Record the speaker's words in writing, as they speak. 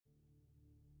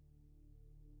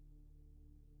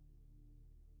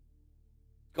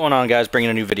Going on, guys?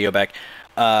 Bringing a new video back.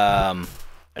 I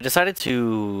decided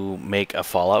to make a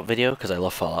Fallout video because I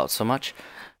love Fallout so much.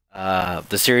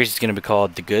 The series is going to be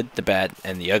called The Good, The Bad,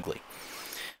 and The Ugly.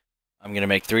 I'm going to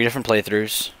make 3 different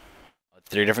playthroughs,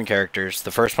 3 different characters.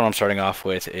 The first one I'm starting off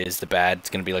with is The Bad.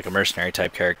 It's going to be like a mercenary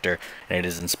type character, and it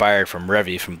is inspired from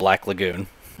Revy from Black Lagoon.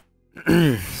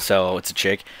 So it's a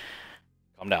chick.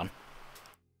 Calm down.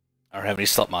 I don't have any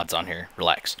slut mods on here.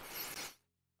 Relax.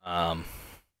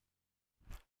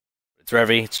 It's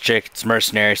Revy, it's chick, it's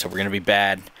mercenary, so we're gonna be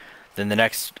bad. Then the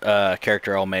next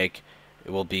character I'll make,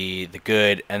 it will be the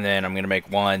good, and then I'm gonna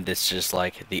make one that's just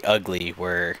like the ugly,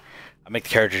 where I make the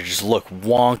character just look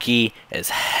wonky as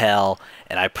hell,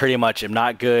 and I pretty much am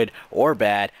not good or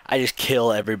bad. I just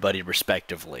kill everybody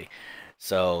respectively.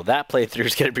 So that playthrough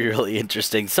is gonna be really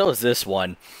interesting. So is this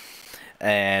one.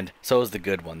 And so is the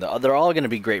good one. They're all going to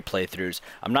be great playthroughs.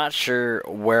 I'm not sure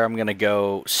where I'm going to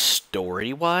go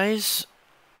story-wise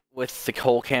with the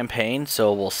whole campaign,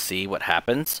 so we'll see what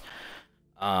happens.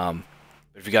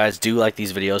 If you guys do like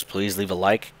these videos, please leave a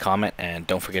like, comment, and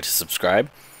don't forget to subscribe.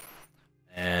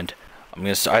 And I'm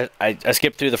going to I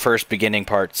skipped through the first beginning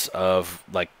parts of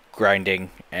like grinding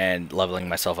and leveling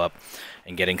myself up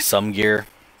and getting some gear.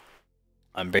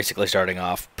 I'm basically starting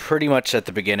off pretty much at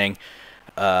the beginning.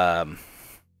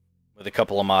 With a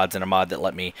couple of mods and a mod that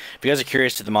let me. If you guys are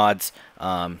curious to the mods,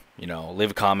 you know,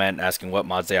 leave a comment asking what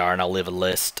mods they are, and I'll leave a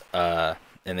list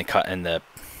in the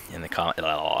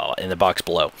box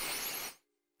below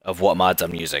of what mods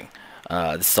I'm using.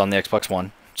 This is on the Xbox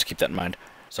One. Just keep that in mind.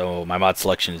 So my mod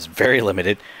selection is very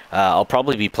limited. I'll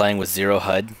probably be playing with 0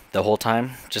 HUD the whole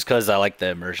time, just because I like the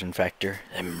immersion factor.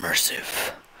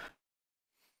 Immersive.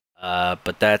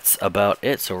 But that's about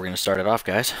it. So we're gonna start it off,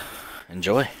 guys.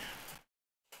 Enjoy.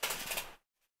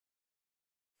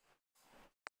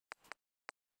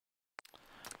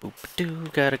 Boop-a-doo,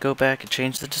 gotta go back and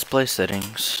change the display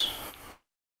settings.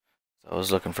 I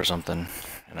was looking for something,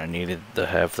 and I needed to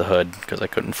have the HUD because I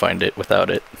couldn't find it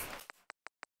without it.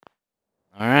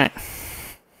 Alright.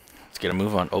 Let's get a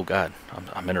move on. Oh god,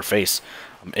 I'm in her face.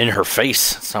 I'm in her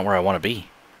face. It's not where I want to be.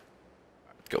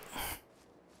 Let's go.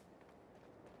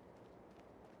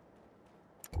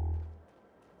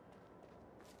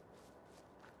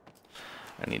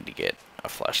 I need to get a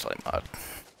flashlight mod.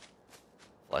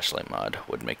 Flashlight mod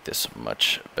would make this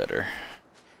much better.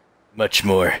 Much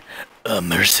more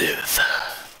immersive.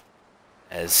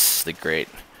 As the great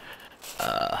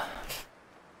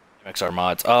MXR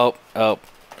mods. Oh,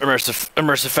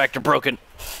 immersive factor broken.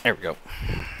 There we go.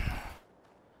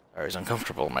 I was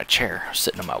uncomfortable in my chair,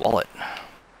 sitting in my wallet.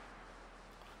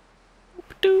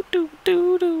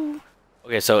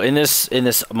 Okay, so in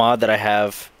this mod that I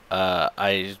have,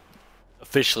 I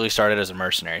officially started as a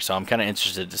mercenary, so I'm kind of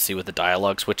interested to see what the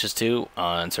dialogue switches to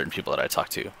on certain people that I talk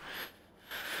to.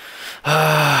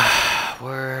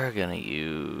 We're gonna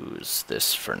use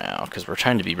this for now because we're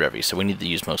trying to be Revy, so we need to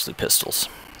use mostly pistols.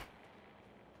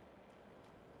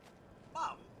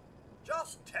 Mum,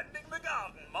 just tending the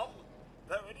garden, Mum.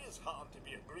 Though it is hard to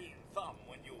be a green thumb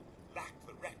when you lack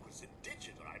the requisite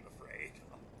digit, I'm afraid.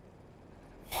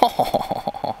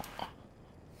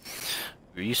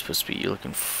 Are you supposed to be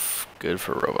looking good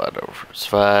for a robot over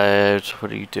survived?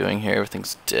 What are you doing here?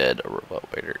 Everything's dead. A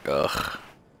robot waiter. Ugh.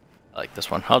 I like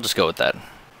this one. I'll just go with that.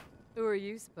 Who are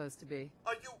you supposed to be?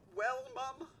 Are you well,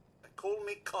 Mum? Call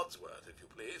me Codsworth, if you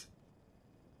please.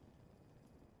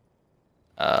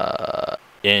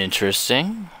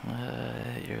 Interesting.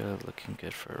 You're looking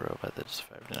good for a robot that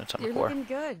survived an atomic war. You're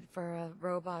looking good for a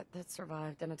robot that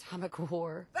survived an atomic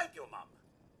war. Thank you, Mum.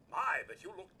 My, but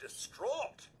you look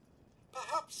distraught.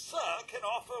 Perhaps Sir can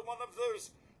offer one of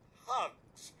those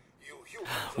hugs you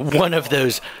humans... One of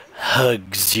those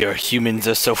hugs your humans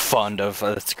are so fond of.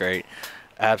 Oh, that's great.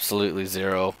 Absolutely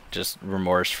zero. Just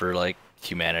remorse for, like,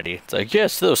 humanity. It's like,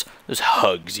 yes, those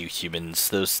hugs, you humans.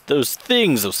 Those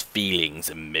things, those feelings,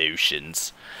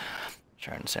 emotions. I'm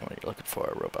trying to understand what you're looking for.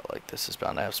 A robot like this is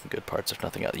bound to have some good parts, if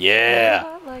nothing else. Yeah! A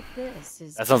robot like this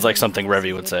is That sounds like something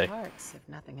Revy would say. Parts, if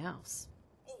nothing else.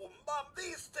 Oh, Mum,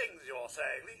 these things you're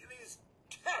saying, these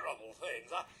terrible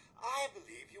things, I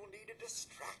believe you need a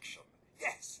distraction.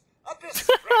 Yes, a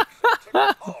distraction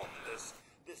to calm this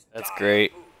That's dire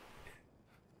great. mood.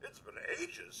 It's been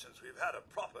ages since we've had a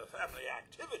proper family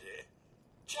activity.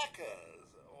 Checkers,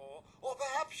 or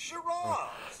perhaps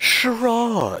charades.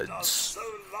 Charades. So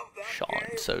love that Sean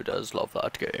game. so does love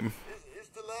that game. Is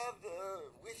the lad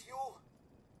with you?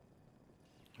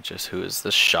 Just who is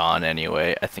this Sean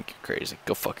anyway? I think you're crazy.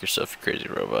 Go fuck yourself, you crazy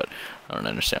robot. I don't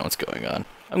understand what's going on.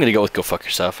 I'm gonna go with go fuck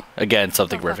yourself. Again,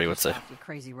 something Go fuck Revy would say. yourself, you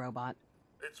crazy robot.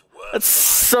 It's worse That's than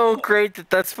I so thought. great that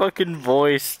that's fucking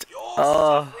voiced. You're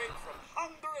Oh. suffering from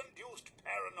hunger-induced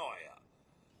paranoia.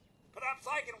 Perhaps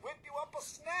I can whip you up a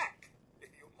snack.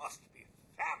 You must be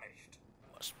famished.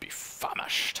 Must be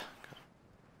famished.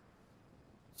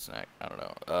 Snack, I don't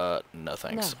know. No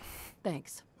thanks. No,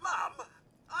 thanks. Mom,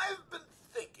 I've been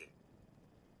thinking.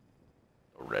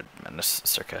 Red menace,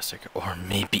 sarcastic, or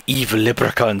maybe evil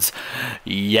leprechauns.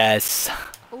 Yes.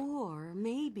 Or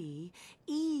maybe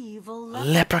evil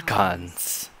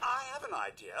Leprechauns. I have an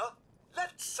idea.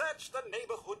 Let's search the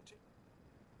neighborhood.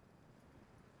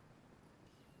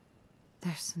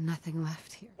 There's nothing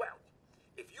left here. Well,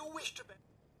 if you wish to...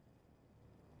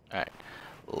 Alright.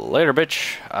 Later,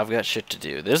 bitch. I've got shit to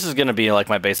do. This is gonna be like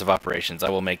my base of operations. I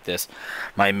will make this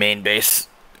my main base,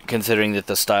 considering that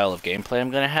the style of gameplay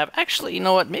I'm gonna have. Actually, you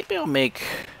know what? Maybe I'll make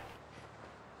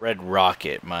Red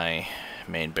Rocket my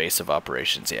main base of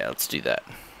operations. Yeah, let's do that.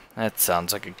 That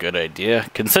sounds like a good idea.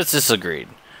 Consensus agreed.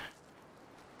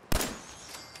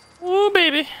 Ooh,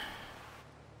 baby.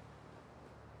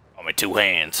 On my two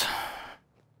hands.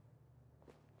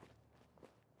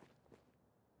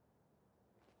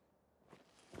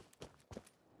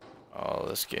 Oh,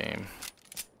 this game.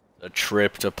 A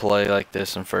trip to play like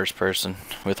this in first person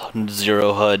with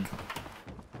zero HUD.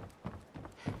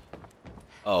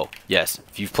 Oh, yes.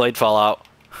 If you've played Fallout,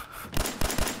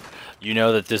 you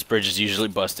know that this bridge is usually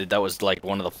busted. That was like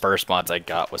one of the first mods I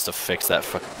got, was to fix that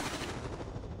fuck.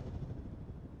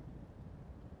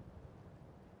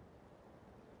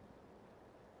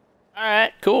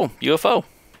 Alright, cool. UFO.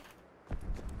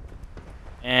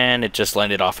 And it just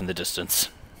landed off in the distance.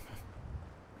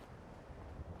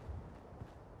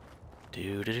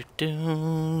 Do do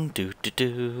do do do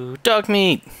do.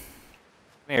 Dogmeat. Come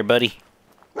here, buddy.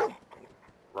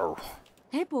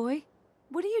 Hey, boy.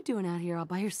 What are you doing out here all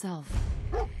by yourself?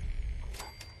 You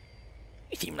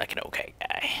seem like an okay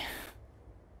guy.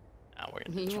 Now we're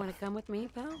gonna You want to come with me,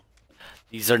 pal?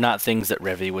 These are not things that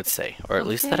Revy would say, or at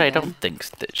least Okay, that I then. don't think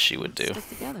that she would do. Stick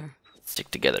together.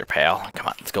 Stick together, pal. Come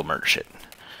on, let's go murder shit.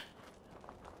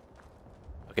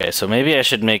 Okay, so maybe I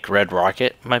should make Red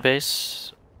Rocket my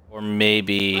base, or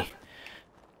maybe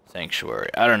Sanctuary.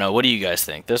 I don't know. What do you guys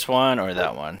think? This one or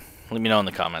that one? Let me know in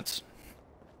the comments.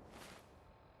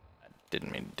 I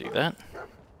didn't mean to do that.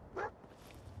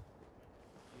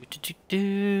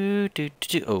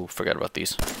 Oh, forgot about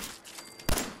these.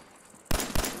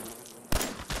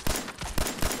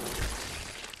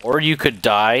 Or you could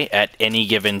die at any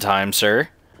given time, sir.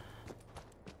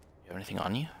 You have anything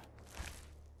on you?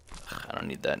 Ugh, I don't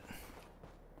need that.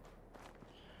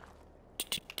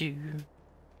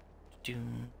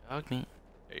 Dogmeat.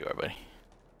 There you are, buddy.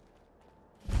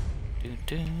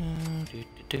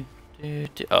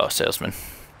 Oh, salesman.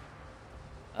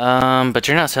 But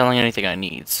you're not selling anything I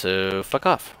need, so fuck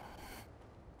off.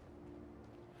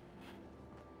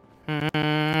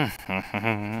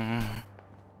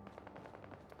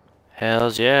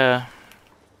 Hells yeah.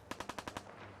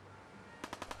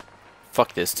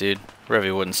 Fuck this, dude.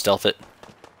 Revy wouldn't stealth it.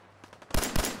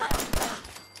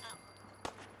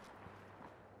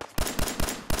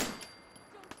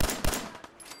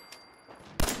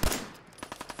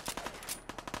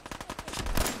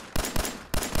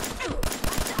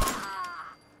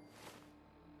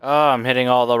 Oh, I'm hitting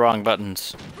all the wrong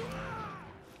buttons.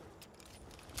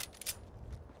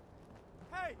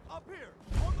 Hey, up here,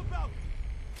 on the balcony.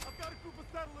 I've got a group of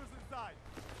settlers inside.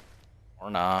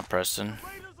 Or not, Preston.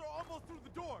 Raiders are almost through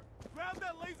the door. Grab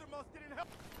that laser musket and help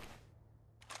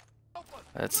us.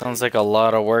 That sounds like a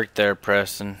lot of work there,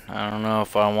 Preston. I don't know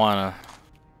if I wanna.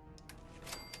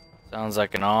 Sounds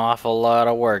like an awful lot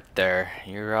of work there.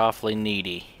 You're awfully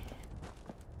needy.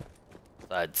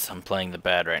 Besides, I'm playing the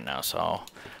bad right now, so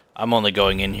I'm only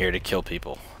going in here to kill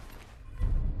people.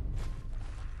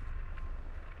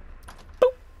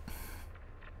 Boop.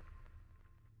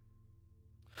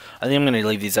 I think I'm gonna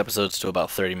leave these episodes to about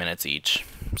 30 minutes each,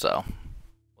 so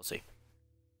we'll see.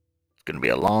 It's gonna be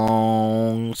a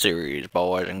long series,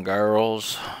 boys and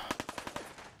girls.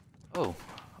 Oh,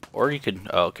 or you could.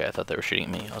 Oh, okay. I thought they were shooting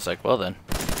at me. I was like, well then.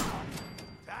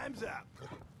 Time's up.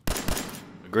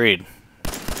 Agreed.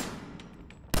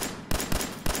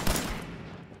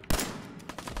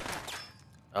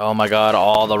 Oh my god,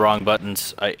 all the wrong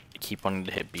buttons. I keep wanting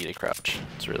to hit B to crouch.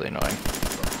 It's really annoying.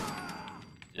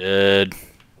 Dead.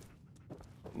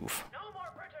 Oof. No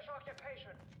more British occupation.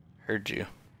 Heard you.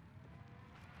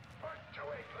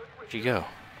 Where'd you go?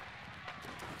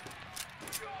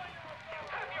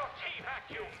 Have your teeth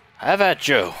vacuum. Have at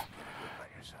you.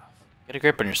 Get a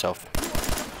grip on yourself.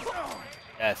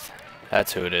 Death.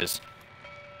 That's who it is.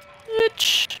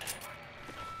 Bitch.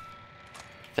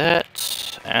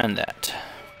 That and that.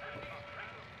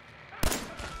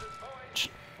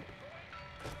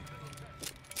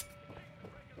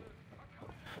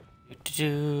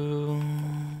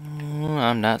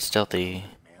 I'm not stealthy.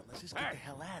 Man, let's just get the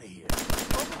hell out of here.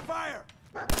 Open fire!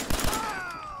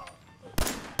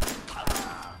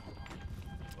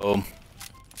 Boom.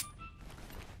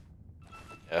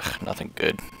 Ugh, nothing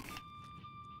good.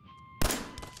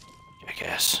 I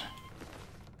guess.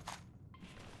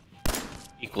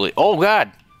 Equally. Oh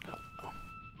God!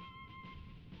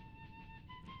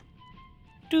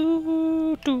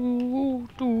 Do do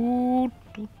do do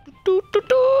do do do do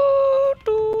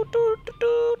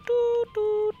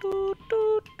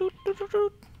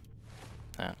do.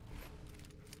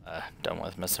 Done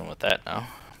with messing with that now.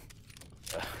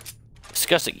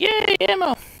 Disgusting. Yay,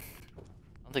 ammo! I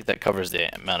don't think that covers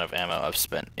the amount of ammo I've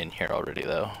spent in here already,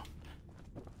 though.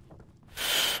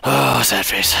 Oh, sad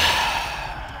face.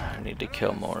 I need to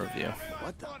kill more of you.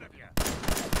 What the?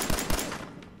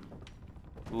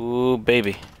 Ooh,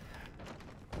 baby.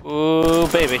 Ooh,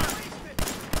 baby.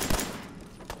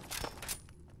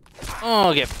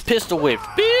 Oh, get pistol whipped,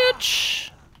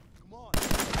 bitch!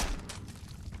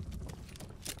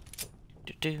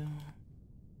 Do-do.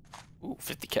 Ooh,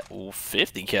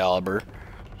 50 caliber.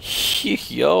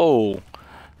 Yo!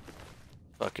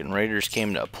 Fucking Raiders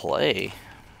came to play.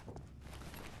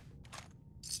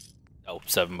 Oh,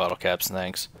 7 bottle caps,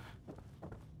 thanks.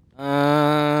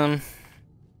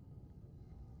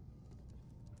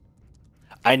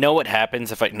 I know what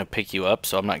happens if I can pick you up,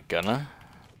 so I'm not gonna.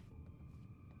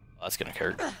 Oh, that's gonna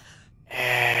hurt. Ew.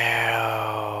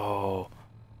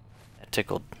 That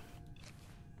tickled.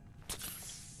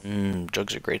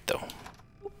 Drugs are great though.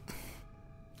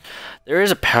 There is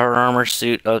a power armor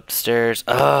suit upstairs.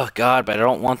 Oh god, but I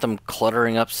don't want them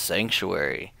cluttering up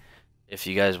Sanctuary. If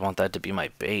you guys want that to be my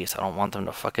base, I don't want them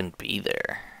to fucking be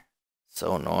there.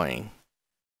 So annoying.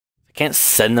 I can't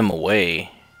send them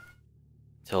away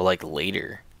until like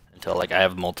later. Until like I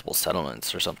have multiple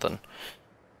settlements or something.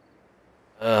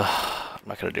 I'm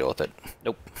not gonna deal with it.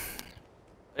 Nope.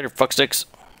 Later, fucksticks.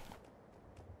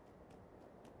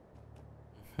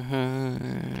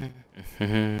 I'm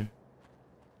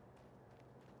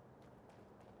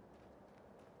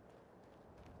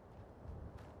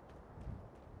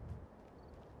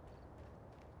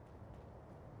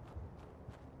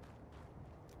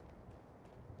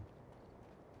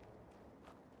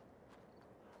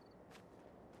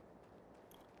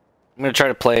gonna try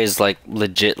to play as like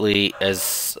legitly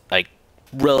as I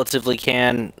relatively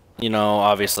can. You know,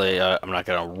 obviously I'm not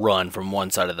gonna run from one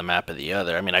side of the map to the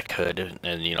other. I mean, I could,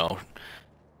 and you know,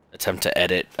 attempt to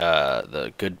edit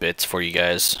the good bits for you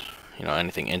guys. You know,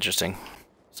 anything interesting.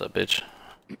 What's up, bitch?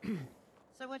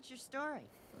 So what's your story?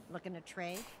 Looking to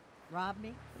trade? Rob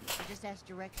me? I just asked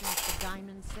directions to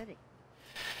Diamond City.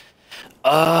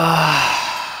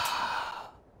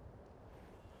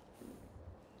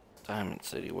 Diamond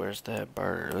City, where's that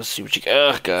bar? Let's see what you.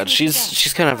 Oh god,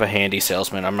 she's kind of a handy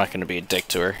salesman. I'm not gonna be a dick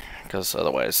to her, because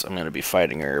otherwise I'm gonna be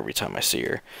fighting her every time I see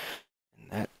her,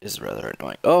 and that is rather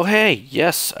annoying. Oh hey,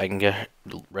 yes, I can get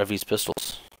Revy's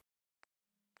pistols.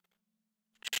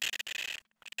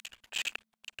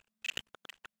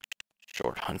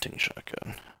 Short hunting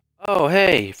shotgun. Oh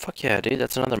hey, fuck yeah, dude,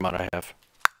 that's another mod I have.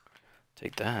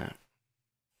 Take that.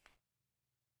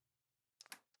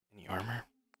 Any armor?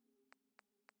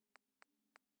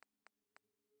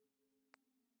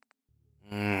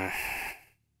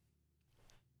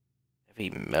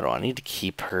 Heavy metal. I need to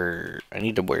keep her. I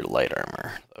need to wear light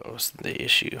armor. That was the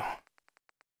issue.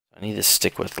 I need to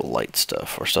stick with the light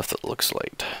stuff or stuff that looks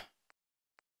light.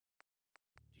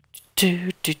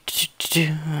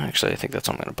 Actually, I think that's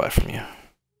all I'm gonna buy from you.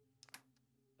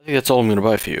 I think that's all I'm gonna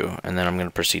buy for you, and then I'm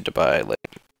gonna proceed to buy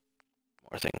like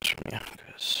more things from you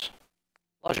because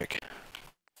logic.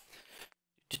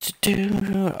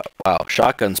 Wow,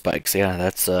 shotgun spikes. Yeah,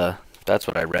 that's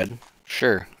what I read.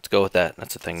 Sure, let's go with that.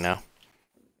 That's a thing now.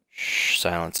 Shh,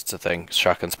 silence. It's a thing.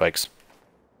 Shotgun spikes.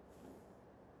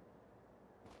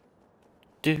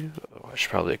 Oh, I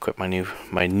should probably equip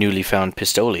my newly found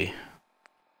pistoli.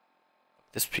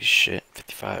 This piece of shit.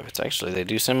 55. It's actually they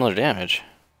do similar damage.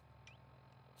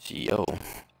 Yo,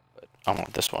 but I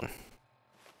want this one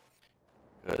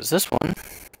because this one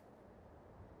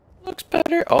looks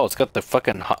better. Oh, it's got the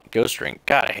fucking hot ghost ring.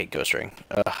 God, I hate ghost ring.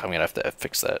 I'm gonna have to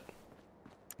fix that.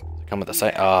 Come with the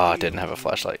sight. Oh, I didn't have a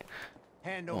flashlight.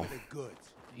 Hand over the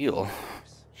goods. Deal.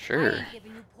 Sure.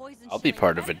 I'll be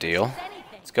part of a deal.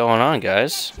 What's going on,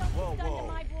 guys? Whoa,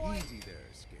 whoa. Easy there,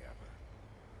 Scabber.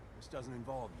 This doesn't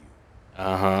involve you.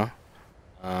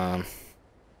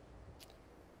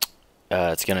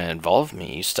 It's gonna involve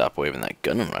me. You stop waving that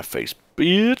gun in my face,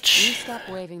 bitch. You stop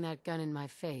waving that gun in my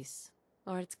face,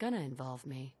 Or it's gonna involve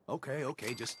me. Okay,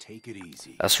 okay, just take it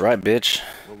easy. That's right, bitch.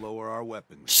 We'll lower our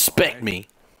weapons. Respect alright? me.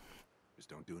 Just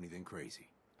don't do anything crazy.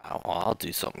 I'll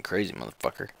do something crazy,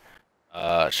 motherfucker.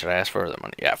 Should I ask for the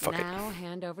money? Yeah, fuck Now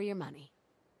hand over your money.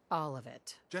 All of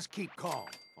it. Just keep calm.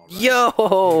 All it. right?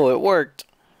 Yo, it worked.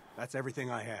 That's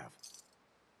everything I have.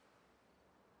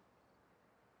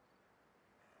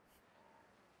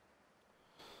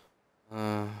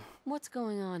 What's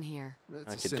going on here? That's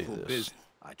I a could do simple this. business.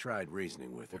 I tried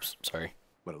reasoning with her, Oops, sorry.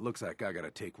 but it looks like I gotta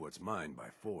take what's mine by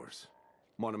force.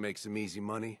 Want to make some easy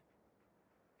money?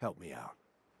 Help me out.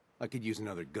 I could use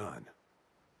another gun.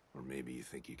 Or maybe you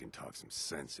think you can talk some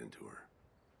sense into her.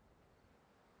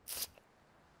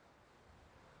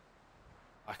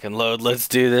 I can load. Let's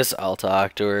do this. I'll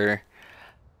talk to her.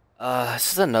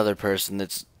 This is another person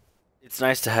that's. It's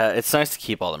nice to have. It's nice to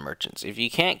keep all the merchants. If you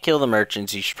can't kill the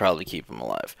merchants, you should probably keep them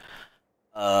alive.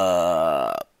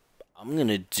 I'm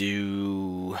gonna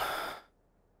do.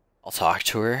 I'll talk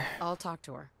to her. I'll talk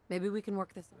to her. Maybe we can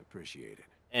work this I appreciate it.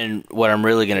 And what I'm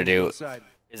really gonna do Inside.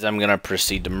 is I'm gonna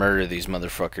proceed to murder these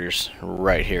motherfuckers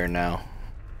right here and now.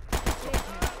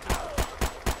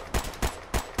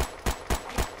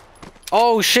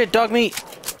 Oh shit, Dogmeat!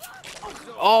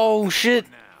 Oh shit!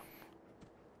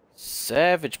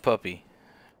 Savage puppy.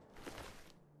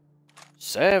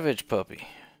 Savage puppy.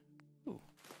 Ooh.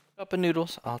 Cup of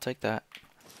noodles. I'll take that.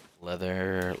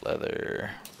 Leather,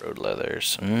 leather, road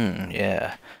leathers.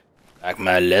 Yeah. Like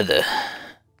my leather.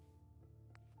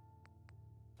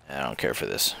 I don't care for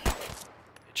this.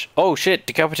 Oh shit,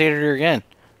 decapitated her again.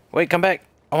 Wait, come back.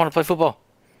 I want to play football.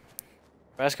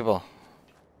 Basketball.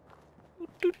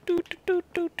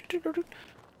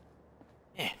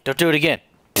 Don't do it again.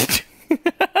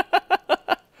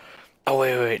 Oh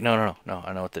wait. No.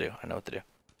 I know what to do.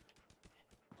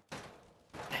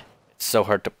 It's so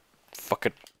hard to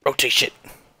fucking rotate shit.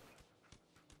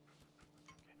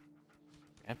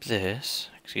 Grab this.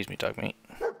 Excuse me, Dogmeat.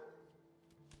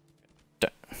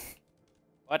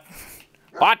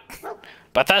 What?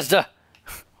 Bethesda!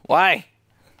 Why?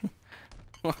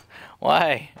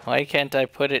 Why? Why can't I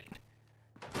put it?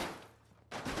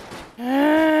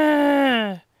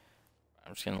 I'm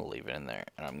just gonna leave it in there,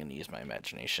 and I'm gonna use my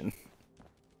imagination.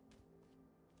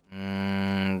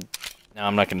 No,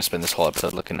 I'm not gonna spend this whole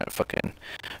episode looking at fucking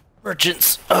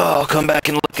merchants. Oh, I'll come back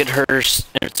and look at her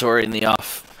inventory in the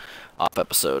off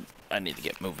episode. I need to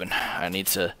get moving. I need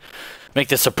to make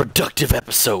this a productive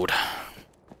episode.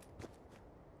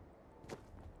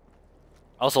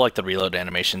 I also like the reload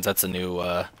animations. That's a new,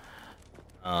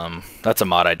 that's a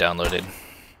mod I downloaded.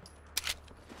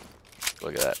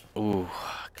 Look at that. Ooh,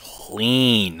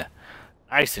 clean.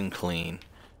 Nice and clean.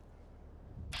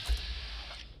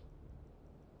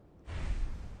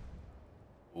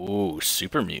 Ooh,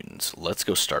 super mutants. Let's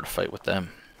go start a fight with them.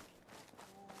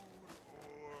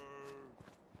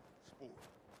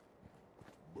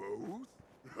 Both?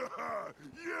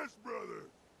 Yes, brother.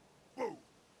 Both.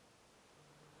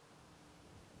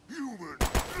 Human.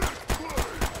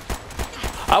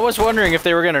 I was wondering if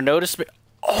they were gonna notice me.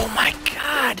 Oh my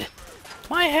god!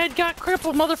 My head got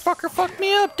crippled, motherfucker. Fuck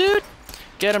me up, dude.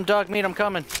 Get him, Dogmeat. I'm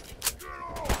coming.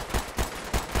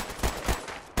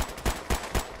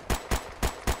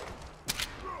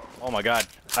 Oh my god.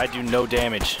 I do no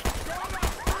damage.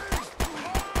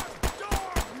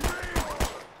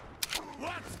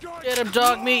 Get him,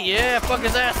 Dogmeat. Yeah, fuck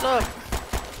his ass up.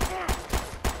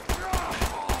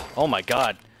 Oh my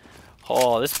god.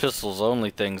 Oh, this pistol's only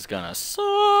thing's gonna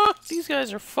suck. These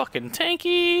guys are fucking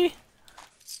tanky.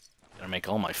 Gonna make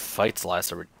all my fights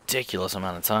last a ridiculous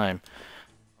amount of time.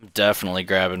 I'm definitely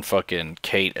grabbing fucking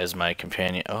Kate as my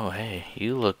companion. Oh hey,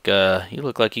 you look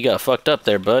like you got fucked up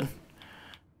there, bud.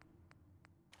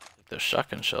 Take those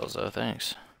shotgun shells though,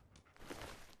 thanks.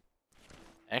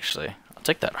 Actually, I'll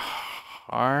take that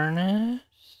harness.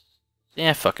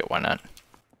 Yeah, fuck it, why not?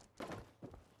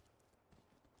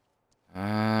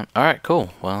 Alright,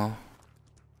 cool. Well,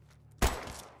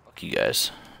 fuck you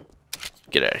guys.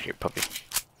 Get out of here, puppy.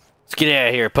 Let's get out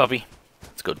of here, puppy.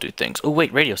 Let's go do things. Oh,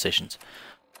 wait, radio stations.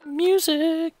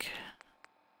 Music.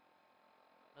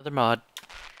 Another mod.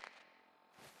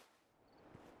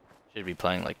 Should be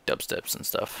playing like dubsteps and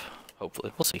stuff.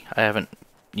 Hopefully. We'll see. I haven't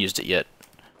used it yet.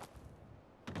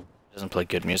 It doesn't play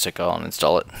good music. I'll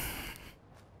uninstall it.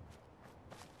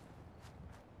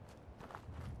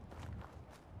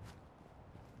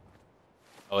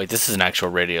 Oh wait, this is an actual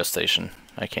radio station.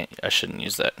 I shouldn't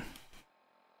use that.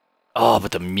 Oh,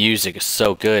 but the music is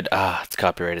so good. Ah, it's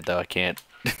copyrighted though. I can't.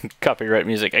 Copyright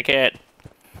music. I can't.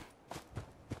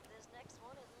 This next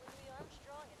one is Louis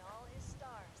Armstrong and all his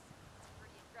stars. It's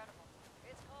pretty incredible.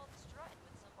 It's called Strutting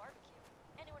with Some Barbecue.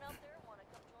 Anyone out there want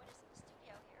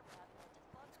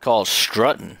called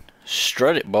strutting.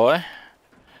 Strut it, boy.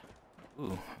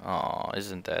 Ooh, aw,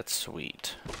 isn't that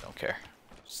sweet? Don't care.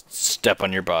 Step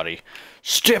on your body.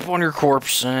 Step on your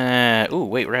corpse. Ooh,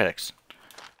 wait, Radix.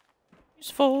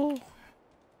 Useful.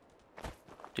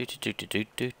 Do do do do do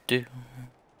do do.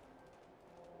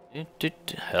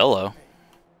 Hello.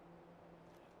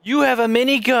 You have a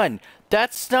minigun.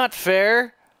 That's not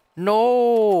fair.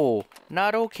 No,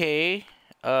 not okay.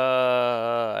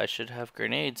 I should have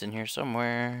grenades in here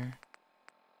somewhere.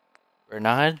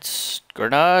 Grenades?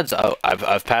 Grenades? Oh,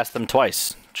 I've passed them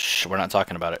twice. Shh, we're not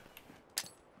talking about it.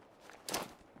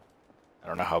 I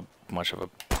don't know how much of a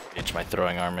bitch my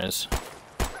throwing arm is.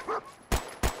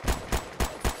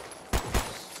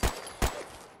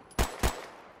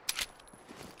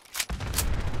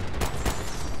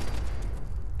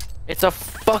 It's a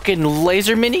fucking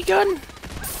laser minigun?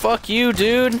 Fuck you,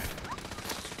 dude.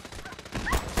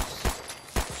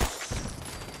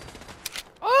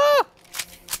 Ah!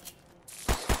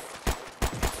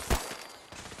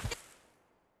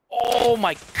 Oh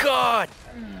my god!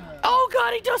 Oh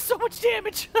god, he does so much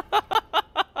damage!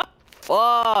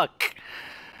 Fuck!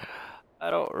 I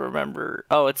don't remember.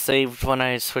 Oh, it saved when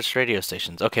I switched radio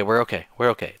stations. Okay, we're okay.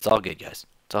 We're okay. It's all good, guys.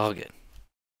 It's all good.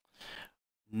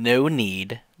 No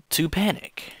need to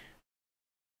panic.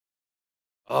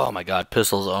 Oh my god,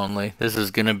 pistols only. This is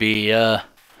gonna be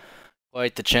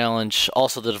quite the challenge.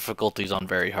 Also, the difficulty's on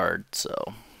very hard, so.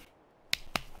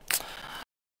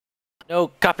 No,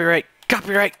 copyright,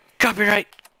 copyright, copyright,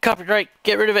 copyright,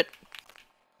 get rid of it.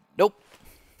 Nope.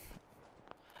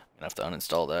 I'm gonna have to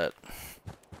uninstall that.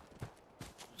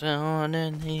 Down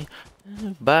in the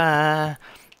by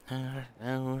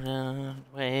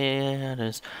where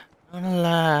there's gonna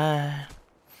lie.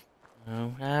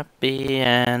 So happy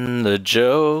and the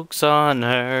joke's on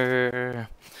her.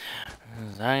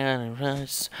 I got a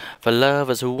rush for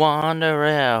lovers who wander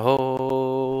out.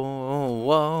 Oh,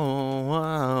 whoa,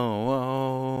 whoa,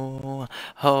 whoa,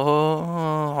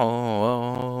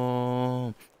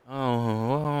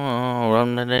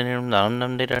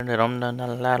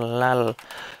 oh,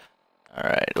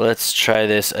 alright, let's try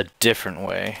this a different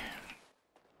way.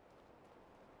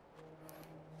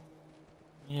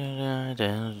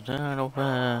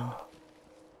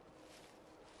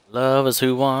 Lovers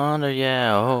who wander,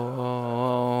 yeah.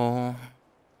 Oh,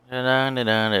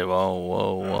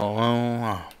 whoa, whoa,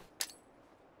 whoa.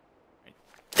 Right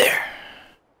there.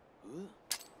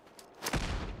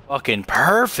 Fucking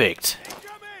perfect.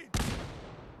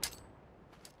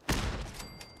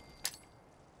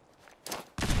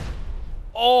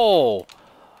 Oh.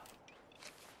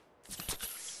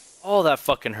 Oh, that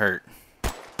fucking hurt.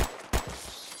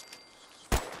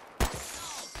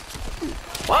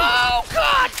 Oh,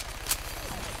 God!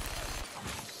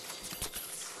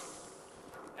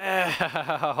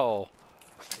 Ow.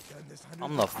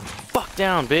 I'm the fuck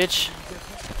down, bitch.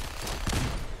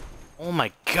 Oh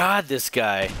my god, this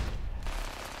guy.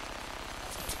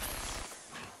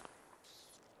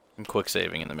 I'm quick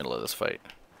saving in the middle of this fight.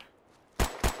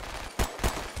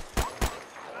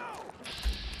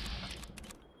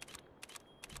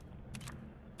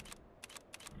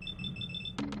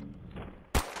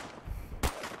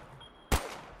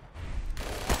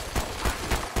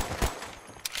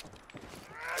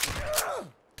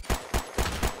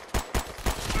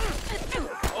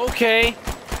 Okay.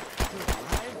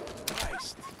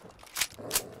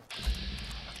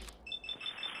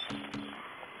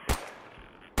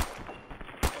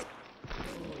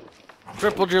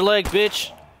 Tripled your leg,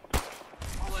 bitch.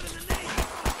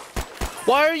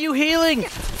 Why are you healing?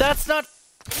 That's not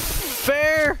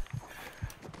fair.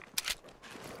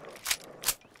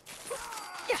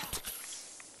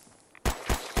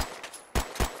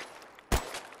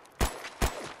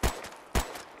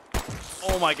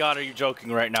 Oh my god, are you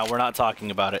joking right now? We're not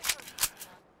talking about it.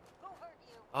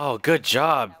 Oh, good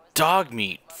job.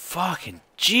 Dogmeat. Fucking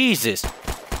Jesus.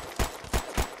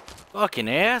 Fucking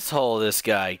asshole, this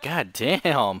guy. God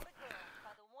damn.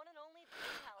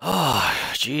 Oh,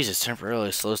 Jesus.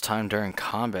 Temporarily slows time during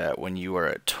combat when you are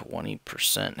at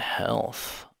 20%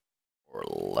 health or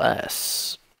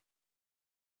less.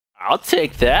 I'll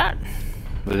take that.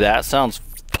 That sounds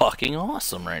fucking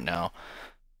awesome right now.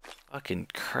 Fucking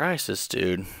Christ, this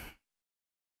dude.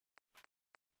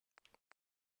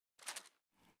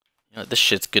 You know, this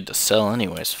shit's good to sell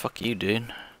anyways. Fuck you,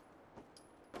 dude.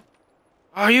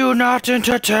 Are you not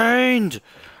entertained?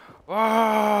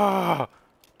 Ah,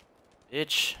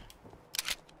 bitch.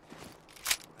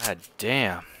 God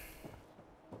damn.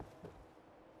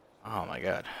 Oh my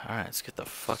god. Alright, let's get the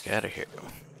fuck out of here.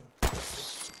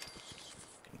 Piece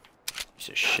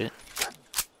of shit.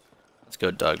 Let's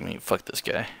go Dogmeat. Fuck this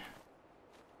guy.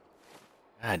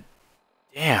 God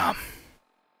damn.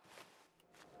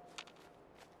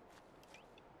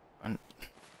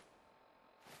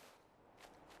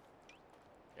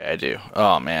 Yeah, I do.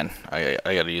 Oh man, I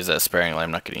gotta use that sparingly.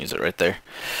 I'm not gonna use it right there.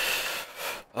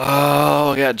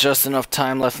 Oh, I got just enough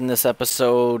time left in this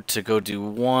episode to go do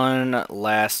one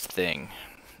last thing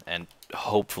and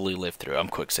hopefully live through. I'm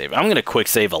quick saving. I'm gonna quick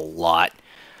save a lot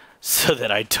so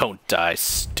that I don't die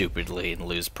stupidly and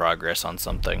lose progress on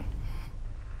something.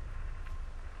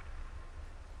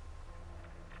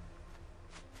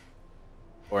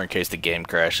 Or in case the game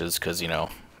crashes, because, you know,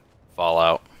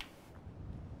 Fallout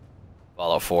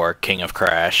 4, King of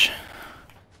Crash.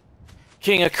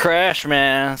 King of Crash,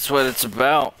 man, that's what it's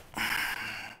about.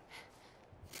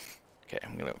 Okay,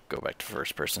 I'm gonna go back to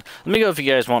first person. Let me go if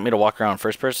you guys want me to walk around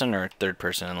first person or third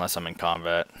person, unless I'm in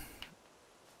combat.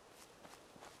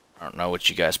 I don't know what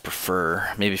you guys prefer.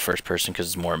 Maybe first person because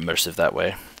it's more immersive that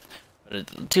way. But I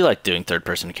do like doing third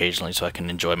person occasionally so I can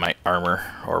enjoy my armor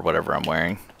or whatever I'm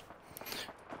wearing.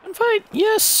 Fight,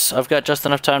 yes! I've got just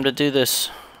enough time to do this.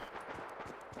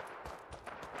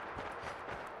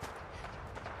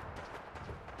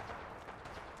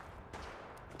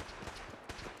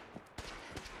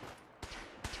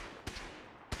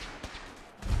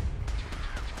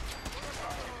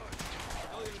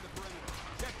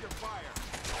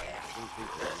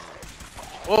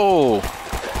 Whoa!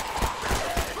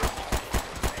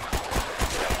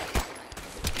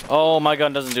 Oh, my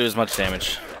gun doesn't do as much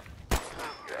damage.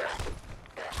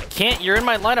 Can't, you're in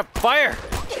my line of fire!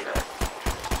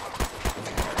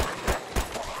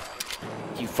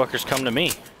 You fuckers come to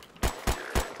me.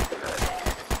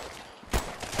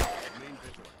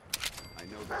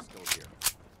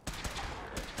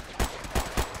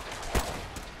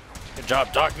 Good job,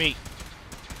 Dogmeat.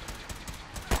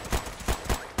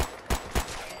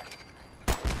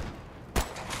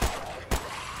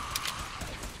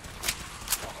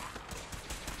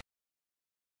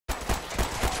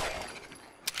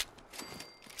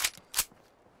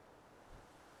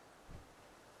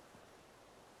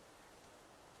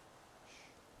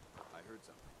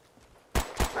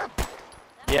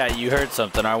 Yeah, you heard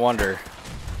something, I wonder.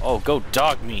 Oh, go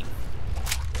Dogmeat.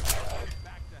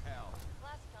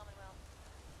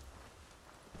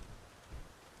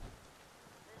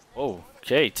 Oh,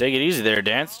 okay, take it easy there,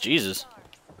 Dance. Jesus.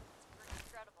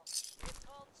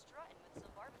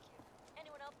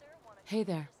 Hey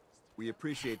there. We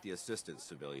appreciate the assistance,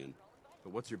 civilian.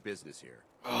 But what's your business here?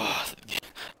 Oh,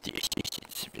 the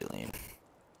civilian.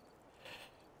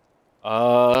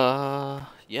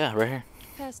 Yeah, right here.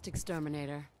 Pest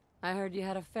exterminator. I heard you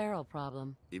had a feral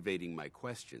problem. Evading my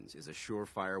questions is a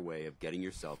surefire way of getting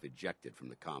yourself ejected from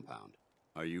the compound.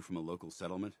 Are you from a local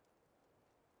settlement?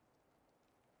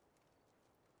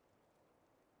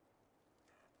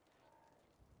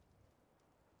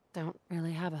 Don't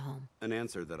really have a home. An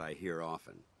answer that I hear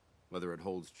often. Whether it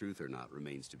holds truth or not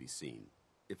remains to be seen.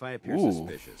 If I appear Ooh.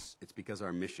 suspicious, it's because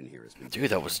our mission here has been... Dude,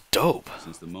 that was dope.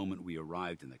 Since the moment we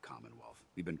arrived in the Commonwealth,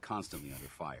 we've been constantly under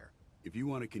fire. If you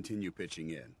want to continue pitching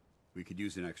in, we could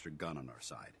use an extra gun on our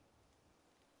side.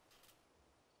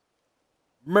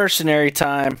 Mercenary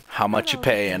time. How much you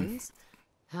paying?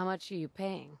 How much are you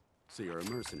paying? So you're a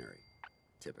mercenary.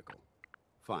 Typical.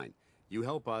 Fine. You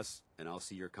help us, and I'll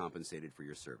see you're compensated for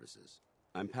your services.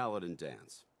 I'm Paladin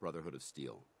Dance, Brotherhood of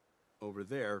Steel. Over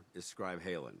there is Scribe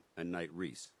Halen and Knight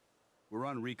Reese. We're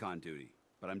on recon duty,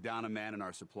 but I'm down a man and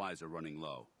our supplies are running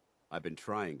low. I've been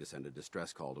trying to send a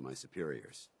distress call to my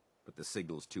superiors, but the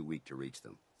signal's too weak to reach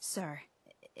them. Sir,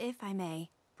 if I may.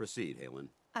 Proceed, Halen.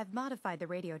 I've modified the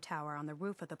radio tower on the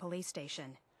roof of the police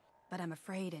station, but I'm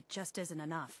afraid it just isn't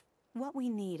enough. What we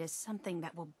need is something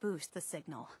that will boost the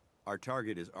signal. Our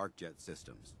target is ArcJet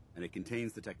Systems, and it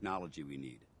contains the technology we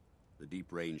need. The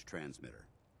deep-range transmitter.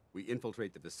 We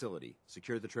infiltrate the facility,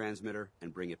 secure the transmitter,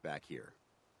 and bring it back here.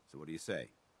 So what do you say?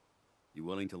 You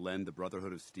willing to lend the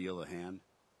Brotherhood of Steel a hand?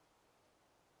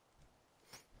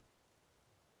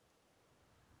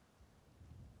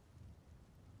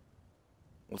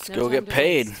 Let's No go time get to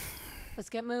paid. waste. Let's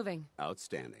get moving.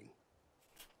 Outstanding.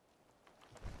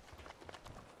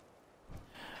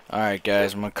 Alright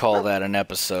guys, I'm gonna call that an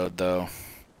episode though.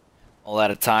 All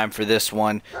out of time for this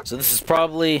one. So this is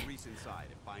probably...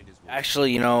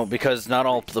 Actually, you know, because not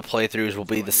all the playthroughs will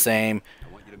be the same.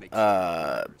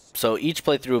 So each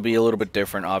playthrough will be a little bit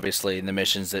different, obviously, in the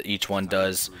missions that each one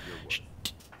does.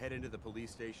 Head into the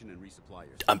police station and resupply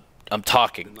yourself. I'm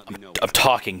talking. I'm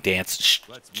talking, Dance.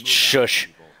 Shush.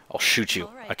 I'll shoot you.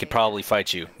 I could probably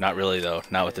fight you. Not really, though.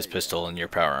 Not with this pistol and your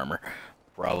power armor.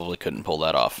 Probably couldn't pull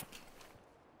that off.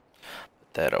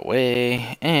 Put that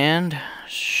away, and...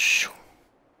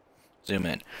 zoom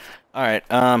in. Alright,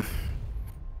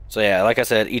 so yeah, like I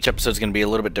said, each episode's going to be a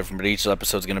little bit different, but each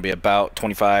episode's going to be about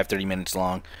 25-30 minutes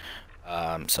long.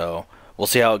 So we'll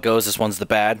see how it goes. This one's the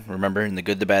bad, remember, in the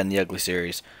good, the bad, and the ugly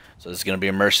series. So this is going to be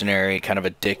a mercenary, kind of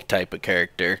a dick type of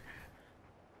character.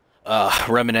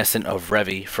 Reminiscent of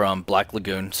Revy from Black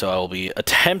Lagoon, so I will be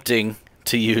attempting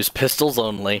to use pistols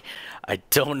only. I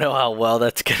don't know how well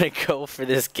that's going to go for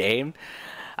this game.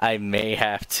 I may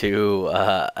have to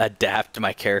adapt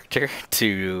my character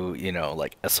to, you know,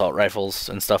 like assault rifles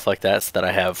and stuff like that, so that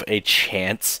I have a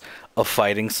chance of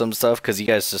fighting some stuff, because you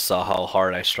guys just saw how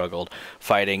hard I struggled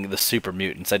fighting the super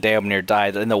mutants. I damn near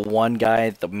died, and the one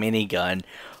guy, the minigun,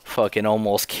 fucking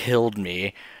almost killed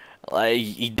me. Like,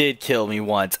 he did kill me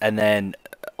once, and then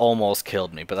almost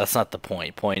killed me, but that's not the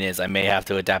point. Point is, I may have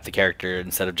to adapt the character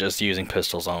instead of just using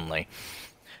pistols only.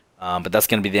 But that's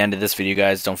going to be the end of this video,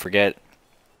 guys. Don't forget,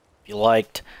 if you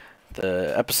liked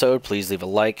the episode, please leave a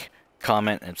like,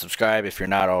 comment, and subscribe if you're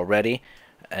not already.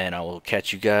 And I will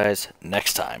catch you guys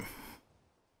next time.